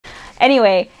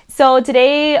Anyway, so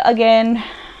today again,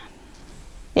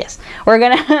 yes, we're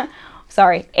gonna.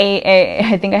 Sorry,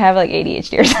 I think I have like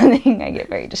ADHD or something. I get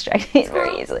very distracted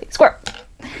very easily. Squirrel.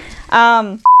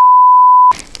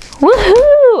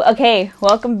 Woohoo! Okay,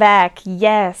 welcome back.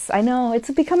 Yes, I know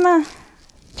it's become a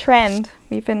trend.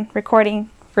 We've been recording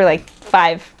for like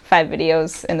five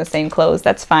videos in the same clothes.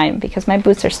 That's fine because my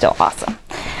boots are still awesome.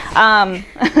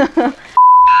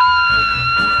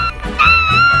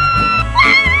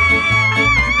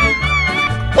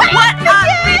 What up,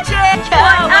 bitches?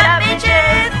 What up,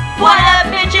 bitches? What up,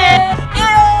 bitches?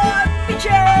 Yeah,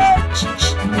 bitches!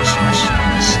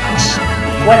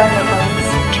 What on the bones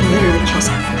can literally kill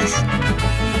someone with this.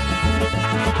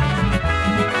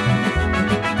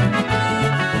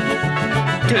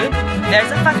 Dude,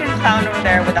 there's a fucking clown over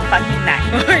there with a fucking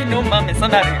knife. Ay, no mames,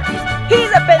 son out of here.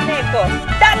 He's a pendejo.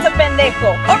 That's a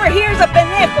pendejo. Over here's a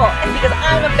pendejo. And because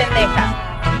I'm a pendeja.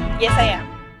 Yes, I am.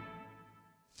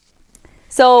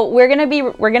 So we're gonna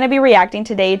be reacting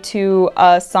today to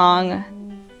a song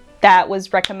that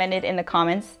was recommended in the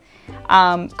comments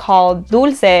called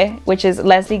Dulce, which is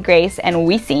Leslie Grace and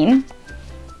Wisin.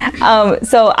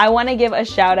 So I want to give a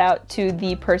shout out to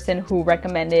the person who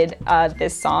recommended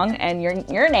this song, and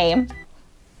your name,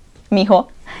 mijo,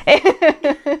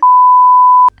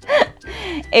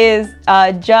 is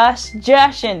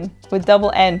Jushin with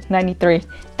double N 93.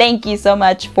 Thank you so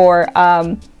much for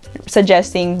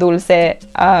suggesting Dulce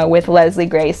with Leslie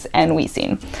Grace and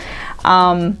Wisin.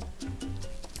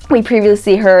 We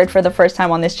previously heard for the first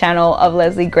time on this channel of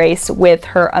Leslie Grace with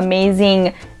her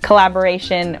amazing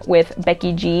collaboration with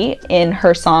Becky G in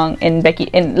her song, in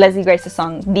Leslie Grace's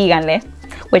song Díganle,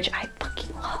 which I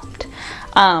fucking loved.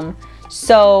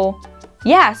 So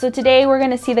yeah, so today we're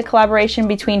gonna see the collaboration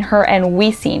between her and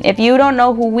Wisin. If you don't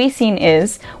know who Wisin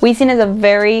is a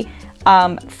very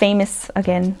famous,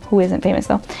 again, who isn't famous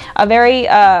though, a very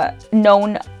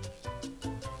known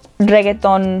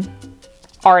reggaeton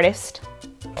artist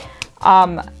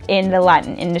in the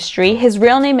Latin industry. His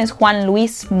real name is Juan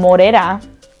Luis Morera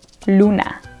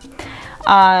Luna,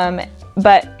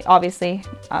 but obviously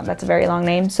that's a very long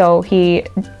name, so he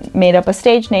made up a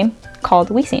stage name called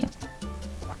Wisin.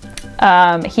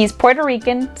 He's Puerto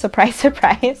Rican, surprise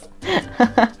surprise.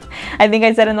 I think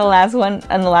I said in the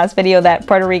last video that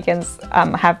Puerto Ricans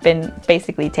have been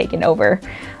basically taking over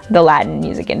the Latin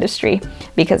music industry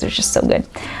because they're just so good.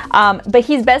 But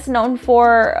he's best known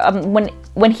for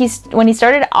when he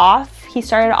started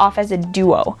off as a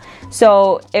duo.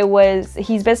 So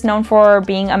he's best known for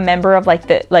being a member of like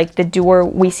the duo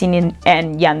Wisin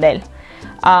and Yandel.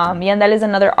 Yandel is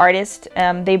another artist.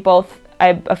 They both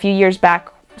a few years back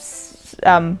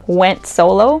went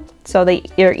solo, so they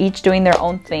are each doing their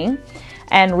own thing.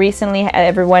 And recently,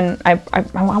 everyone, I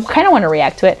kind of want to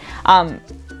react to it.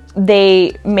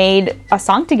 They made a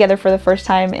song together for the first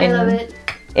time in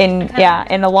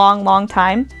a long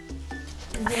time.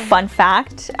 Fun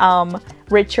fact: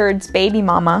 Richard's baby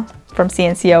mama from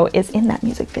CNCO is in that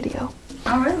music video.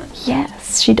 Oh really?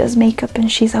 Yes, she does makeup and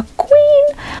she's a queen.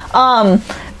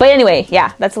 But anyway,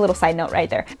 yeah, that's a little side note right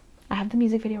there. I have the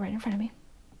music video right in front of me.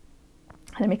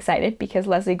 And I'm excited because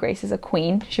Leslie Grace is a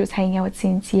queen. She was hanging out with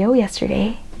CNCO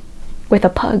yesterday with a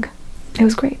pug. It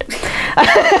was great.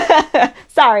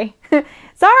 Sorry.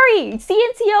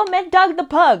 CNCO met Doug the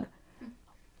pug.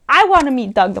 I want to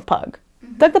meet Doug the pug.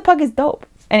 Doug the pug is dope.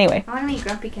 Anyway. I want to meet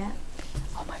Grumpy Cat.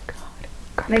 Oh my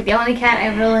god. Like the only cat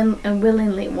I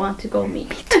willingly want to go meet.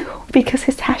 Me too. Because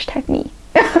it's hashtag me.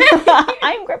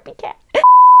 I'm Grumpy Cat.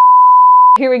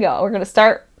 Here we go. We're going to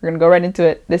start. We're going to go right into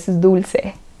it. This is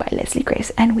Dulce by Leslie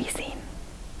Grace and Wisin.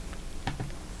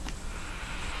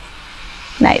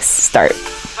 Nice start.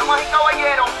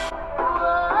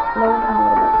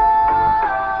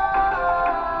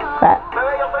 Clap.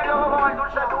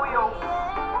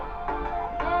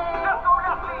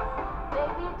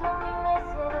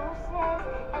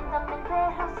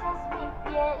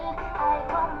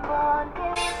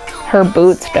 Her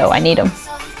boots though, I need them.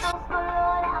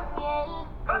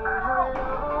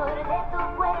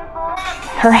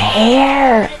 Her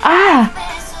hair! Ah!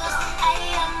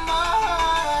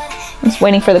 I'm just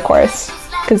waiting for the chorus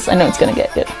because I know it's gonna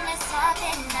get good.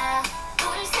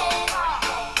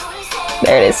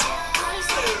 There it is.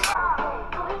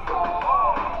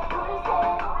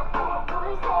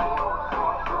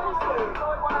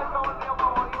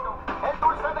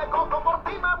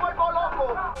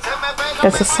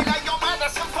 That's a song.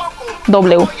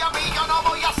 W.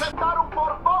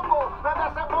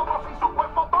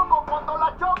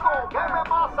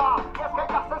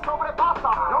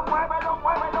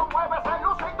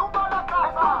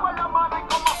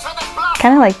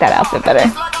 Kind of like that outfit better.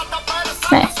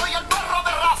 Meh.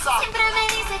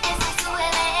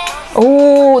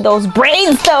 Oh, those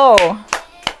braids though.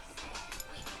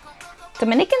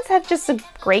 Dominicans have just a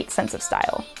great sense of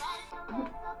style.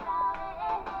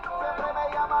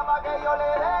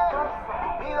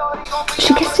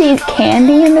 She gets to eat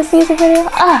candy in this music video.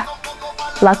 Ah,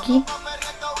 lucky.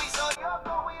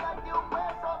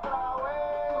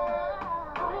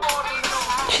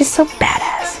 She's so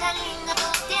badass.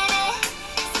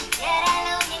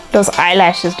 Those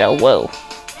eyelashes though, whoa.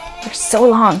 They're so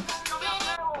long.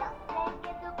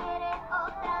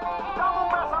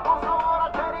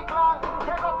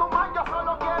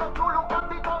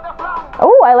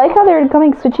 Oh, I like how they're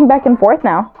switching back and forth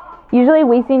now. Usually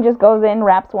Wisin just goes in,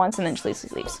 raps once, and then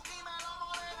just leaves.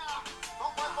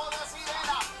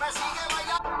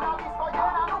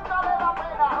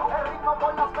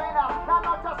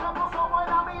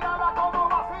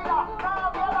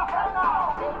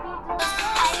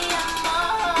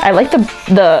 I like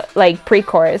the like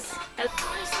pre-chorus.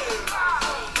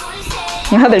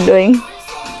 You know how they're doing.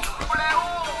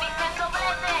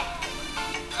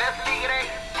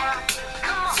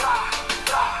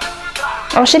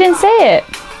 Oh, she didn't say it.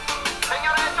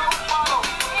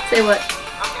 Say what?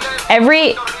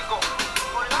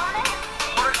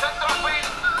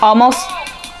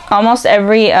 Almost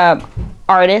every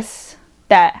artist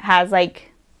that has like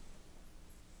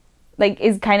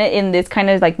is kind of in this kind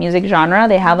of like music genre,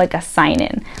 they have like a sign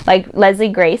in. Like Leslie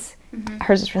Grace,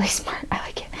 hers is really smart. I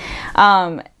like it.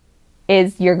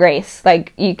 Is Your Grace.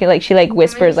 Like you can like she like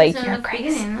whispers like Your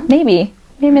Grace. No? Maybe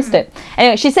missed it.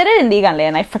 Anyway, she said it in Díganle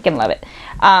and I freaking love it.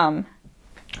 Oh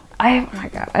my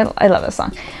god, I love this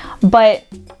song. But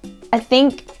I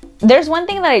think there's one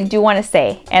thing that I do want to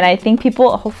say, and I think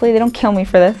people, hopefully they don't kill me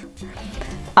for this.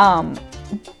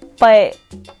 But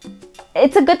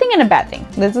it's a good thing and a bad thing.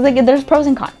 This is like there's pros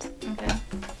and cons. Okay.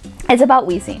 It's about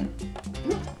Wisin.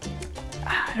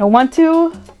 I don't want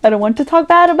to talk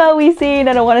bad about Wisin.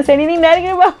 I don't want to say anything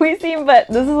negative about Wisin, but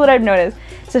this is what I've noticed.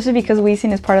 Especially because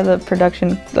Wisin is part of the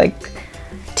production like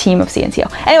team of CNCO.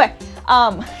 Anyway,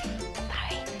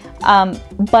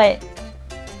 but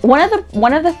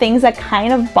one of the things that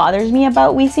kind of bothers me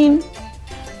about Wisin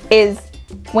is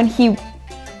when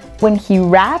he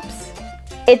raps,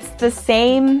 it's the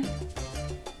same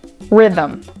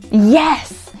rhythm.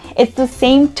 Yes, it's the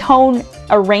same tone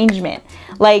arrangement.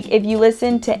 Like if you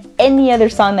listen to any other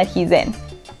song that he's in,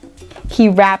 he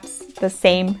raps the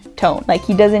same tone. Like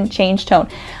he doesn't change tone.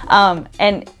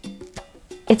 And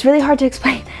it's really hard to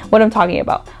explain what I'm talking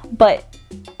about. But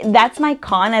that's my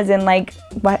con, as in like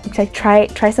try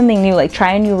something new, like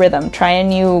try a new rhythm, try a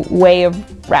new way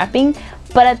of rapping.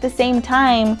 But at the same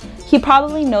time, he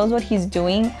probably knows what he's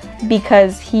doing,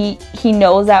 because he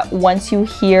knows that once you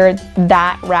hear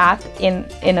that rap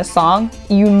in a song,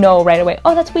 you know right away,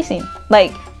 oh, that's Wisin.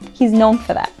 Like he's known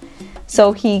for that.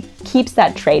 So he keeps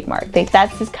that trademark. Like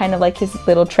that's his kind of like his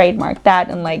little trademark. That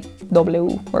and like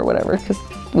W or whatever, because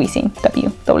Wisin,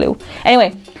 W.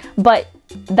 Anyway, but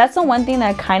that's the one thing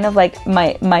that kind of like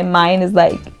my mind is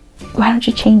like, why don't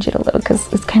you change it a little? Because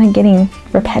it's kind of getting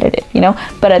repetitive, you know?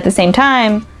 But at the same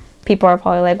time, people are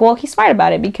probably like, well, he's smart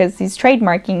about it because he's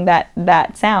trademarking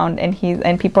that sound, and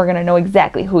people are gonna know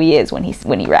exactly who he is when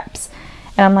he raps.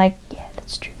 And I'm like, yeah,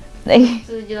 that's true. So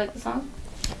did you like the song?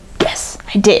 Yes,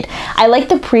 I did. I like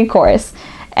the pre-chorus,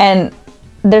 and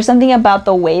there's something about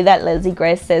the way that Leslie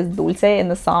Grace says Dulce in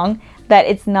the song that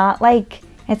it's not like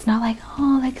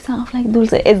oh, like sounds like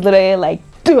Dulce. It's literally like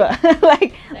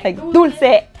like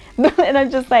Dulce. And I'm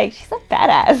just like, she's a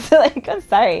badass. Like, I'm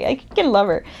sorry, I can love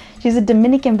her. She's a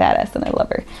Dominican badass, and I love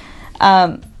her.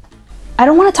 I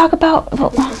don't want to talk about.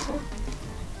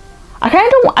 I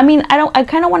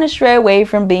kind of want to stray away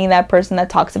from being that person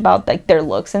that talks about like their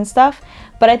looks and stuff.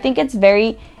 But I think it's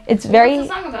very. What's the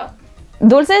song about?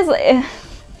 Dulce is.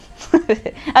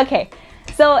 Okay,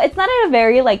 so it's not a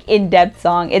very like in-depth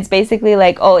song. It's basically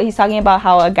like, oh, he's talking about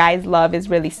how a guy's love is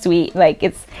really sweet. Like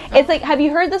it's like, have you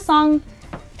heard the song?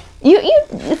 You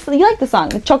like the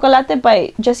song Chocolate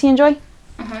by Jesse and Joy?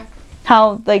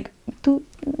 How like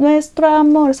nuestro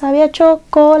amor sabía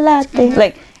chocolate.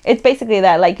 Like it's basically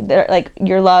that, like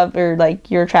your love or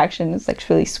like your attraction is like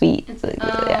really sweet. Like,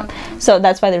 yeah. So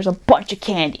that's why there's a bunch of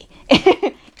candy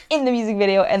in the music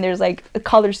video, and there's like a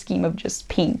color scheme of just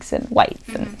pinks and whites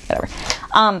and whatever.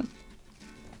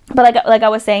 But like I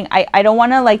was saying, I don't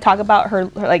want to like talk about her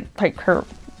like her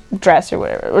dress or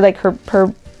whatever, or like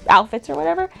her outfits or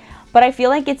whatever. But I feel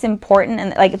like it's important,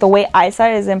 and like the way I saw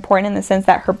it is important in the sense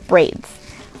that her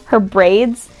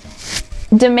braids,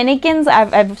 Dominicans,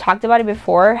 I've talked about it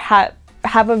before, have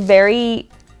a very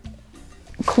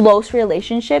close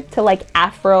relationship to like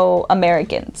Afro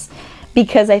Americans,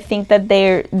 because I think that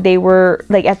they were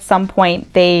like, at some point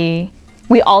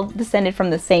we all descended from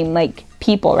the same like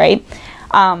people, right?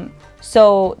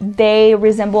 So they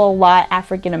resemble a lot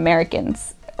African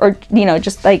Americans, or you know,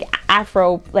 just like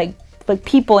Afro like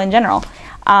people in general.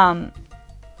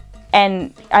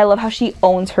 And I love how she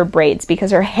owns her braids,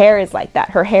 because her hair is like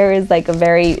that. Her hair is like a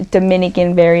very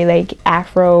Dominican, very like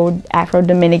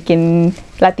Afro-Dominican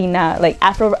Latina, like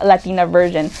Afro-Latina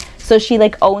version. So she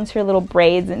like owns her little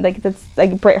braids, and like that's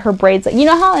like her braids. Like, you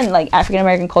know how in like African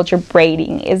American culture,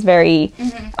 braiding is very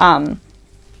icon.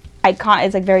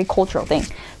 It's like very cultural thing.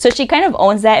 So she kind of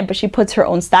owns that, but she puts her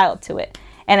own style to it.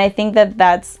 And I think that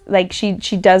that's like she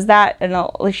does that, and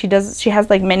like she has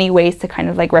like many ways to kind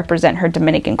of like represent her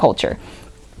Dominican culture.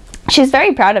 She's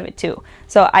very proud of it too.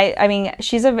 So I mean,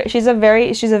 she's a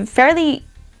fairly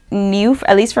new,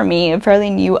 at least for me, a fairly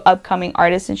new upcoming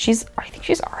artist, and I think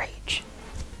she's our age.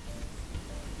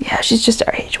 Yeah, she's just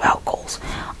our age. Wow, goals.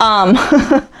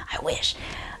 I wish.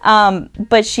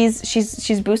 But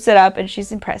she's boosted up, and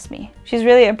she's impressed me. She's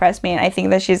really impressed me, and I think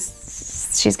that she's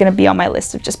gonna be on my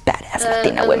list of just badass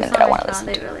Latina women that I want to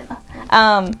listen to. Really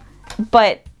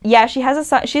but yeah, she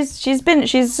has she's a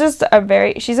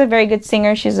very good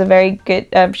singer. She's a very good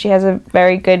she has a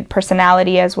very good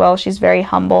personality as well. She's very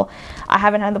humble. I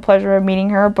haven't had the pleasure of meeting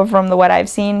her, but from what I've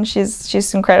seen,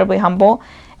 she's incredibly humble.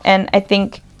 And I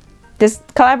think this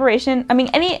collaboration, I mean,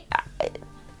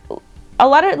 a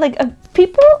lot of like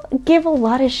people give a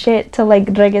lot of shit to like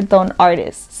reggaeton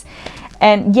artists.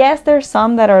 And yes, there's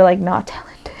some that are like not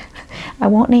talented. I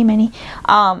won't name any.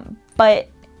 But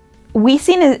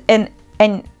Wisin and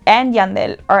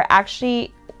Yandel are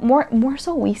actually more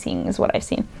so Wisin is what I've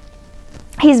seen.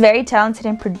 He's very talented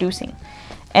in producing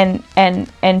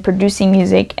and producing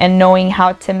music and knowing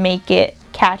how to make it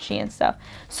catchy and stuff.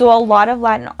 So a lot of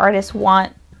Latin artists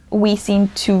want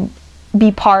Wisin to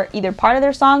be either part of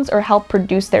their songs or help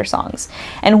produce their songs,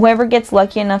 and whoever gets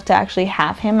lucky enough to actually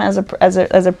have him as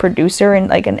a producer and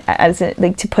like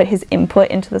to put his input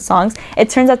into the songs, it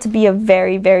turns out to be a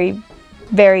very, very,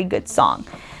 very good song.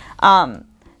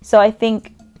 So I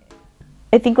think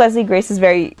Leslie Grace is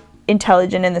very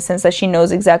intelligent in the sense that she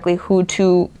knows exactly who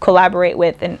to collaborate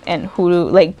with and who to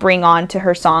like bring on to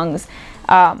her songs,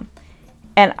 and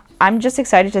I'm just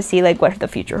excited to see like what the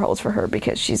future holds for her,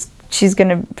 because she's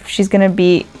gonna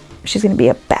be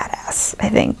a badass, I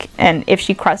think. And if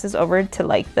she crosses over to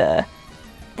like the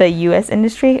US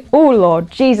industry, oh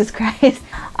Lord Jesus Christ.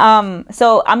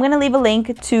 So I'm gonna leave a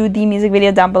link to the music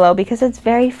video down below, because it's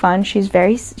very fun. She's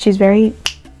very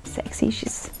sexy.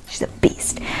 She's a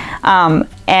beast.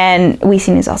 And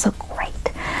Wisin is also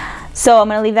great. So I'm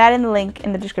gonna leave that in the link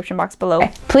in the description box below.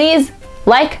 Okay. Please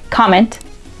like, comment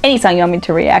any song you want me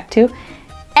to react to,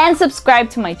 and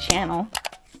subscribe to my channel,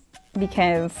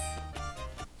 because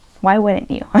why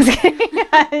wouldn't you? I was kidding.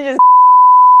 Just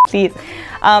please.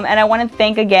 And I want to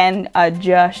thank again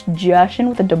Jushin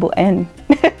with a double N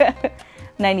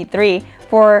 93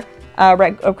 for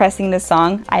requesting this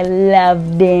song. I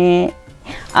loved it.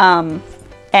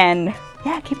 And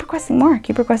yeah, keep requesting more.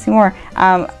 Keep requesting more.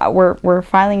 We're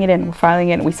filing it in. We're filing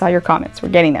it in. We saw your comments. We're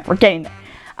getting there. We're getting there.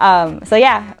 So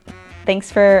yeah.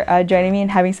 Thanks for joining me and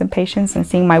having some patience and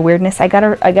seeing my weirdness. I got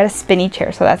a spinny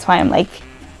chair, so that's why I'm like,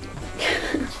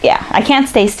 yeah, I can't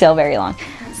stay still very long.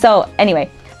 So anyway,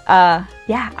 yeah,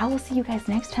 I will see you guys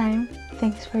next time.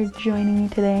 Thanks for joining me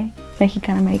today.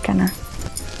 Mexicana.